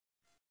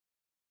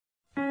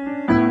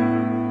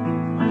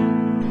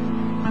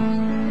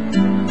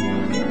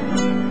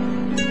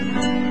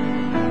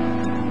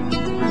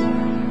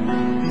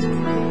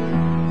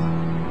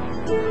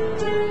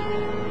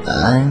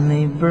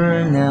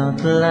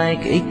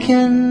like a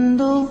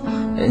candle,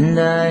 and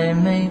I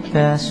may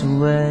pass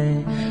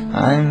away.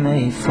 I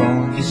may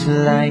fall just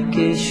like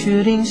a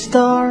shooting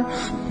star,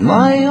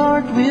 my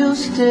heart will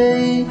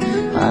stay.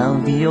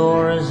 I'll be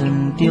yours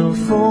until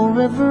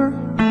forever.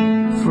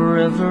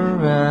 Forever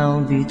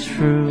I'll be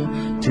true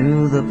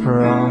to the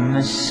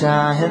promise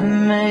I have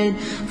made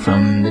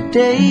from the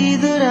day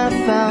that I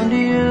found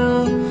you.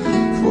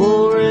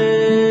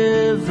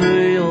 Forever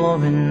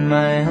you're in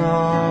my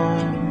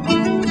heart.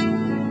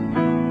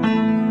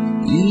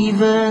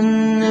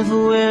 Even if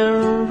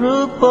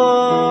we're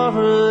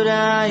apart,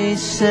 I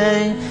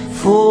say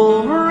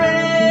forever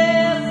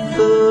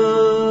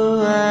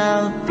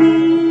I'll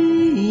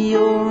be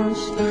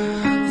yours.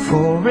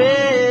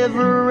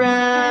 Forever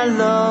I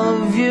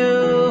love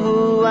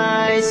you,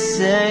 I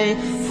say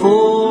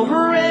forever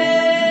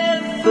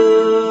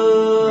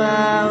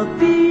I'll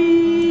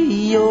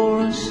be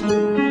yours.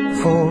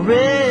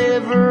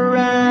 Forever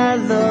I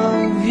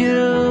love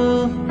you.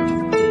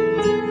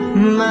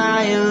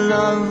 My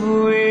love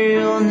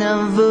will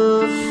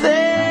never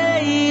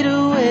fade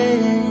away,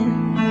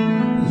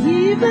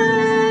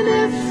 even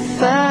if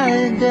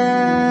I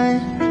die.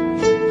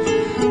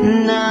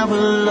 And I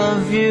will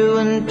love you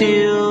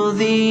until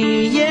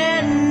the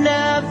end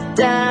of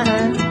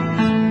time,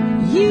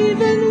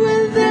 even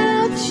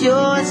without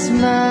your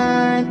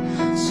smile.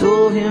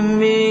 So hear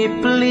me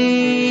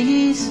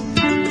please,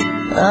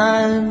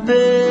 I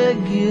beg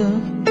you,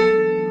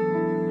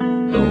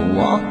 don't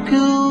walk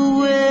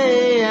away.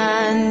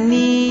 I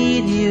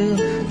need you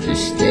to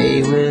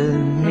stay with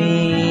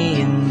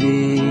me and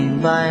be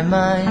by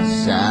my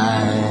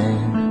side.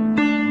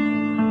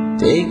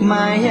 Take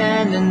my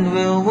hand and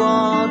we'll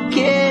walk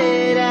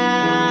it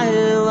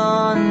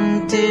out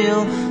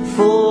until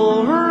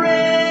forever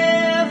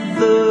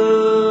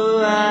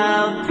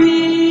I'll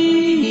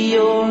be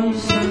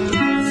yours.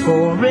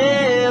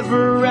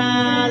 Forever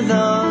I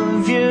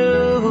love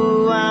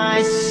you,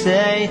 I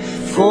say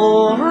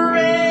forever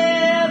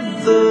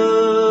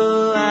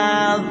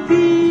I'll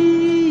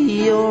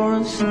be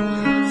yours.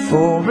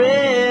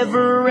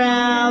 Forever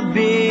I'll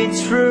be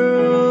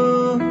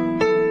true.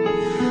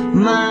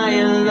 My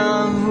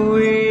love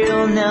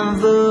will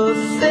never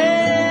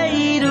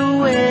fade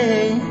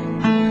away,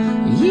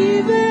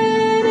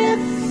 even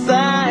if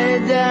I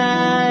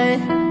die.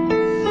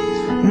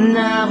 And I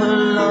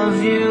will love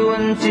you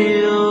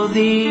until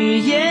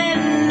the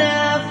end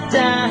of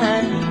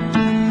time,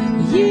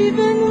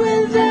 even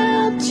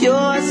without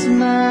your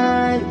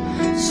smile.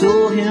 So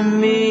hear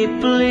me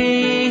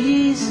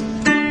please,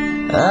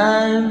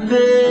 I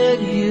beg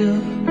you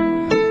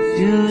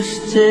to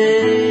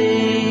stay.